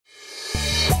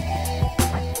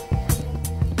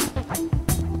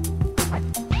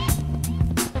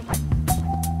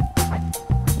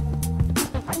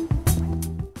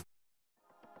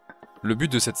Le but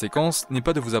de cette séquence n'est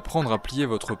pas de vous apprendre à plier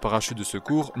votre parachute de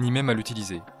secours, ni même à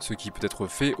l'utiliser, ce qui peut être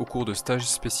fait au cours de stages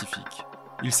spécifiques.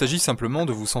 Il s'agit simplement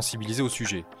de vous sensibiliser au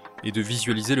sujet, et de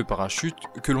visualiser le parachute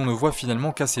que l'on ne voit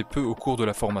finalement qu'assez peu au cours de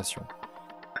la formation.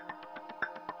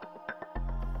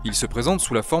 Il se présente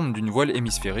sous la forme d'une voile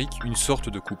hémisphérique, une sorte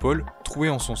de coupole, trouée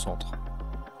en son centre.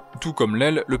 Tout comme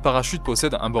l'aile, le parachute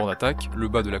possède un bord d'attaque, le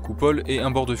bas de la coupole, et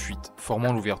un bord de fuite,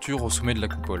 formant l'ouverture au sommet de la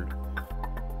coupole.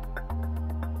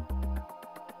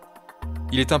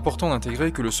 Il est important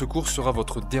d'intégrer que le secours sera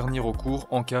votre dernier recours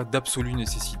en cas d'absolue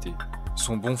nécessité.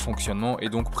 Son bon fonctionnement est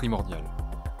donc primordial.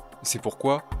 C'est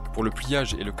pourquoi, pour le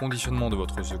pliage et le conditionnement de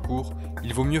votre secours,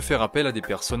 il vaut mieux faire appel à des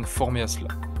personnes formées à cela.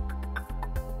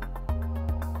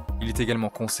 Il est également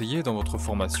conseillé dans votre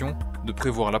formation de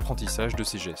prévoir l'apprentissage de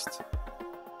ces gestes.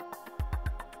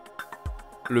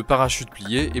 Le parachute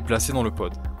plié est placé dans le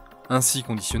pod. Ainsi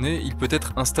conditionné, il peut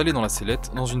être installé dans la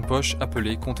sellette dans une poche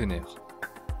appelée container.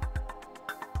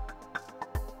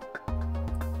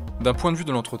 D'un point de vue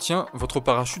de l'entretien, votre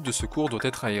parachute de secours doit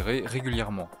être aéré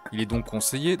régulièrement. Il est donc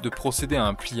conseillé de procéder à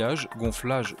un pliage,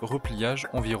 gonflage, repliage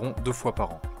environ 2 fois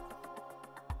par an.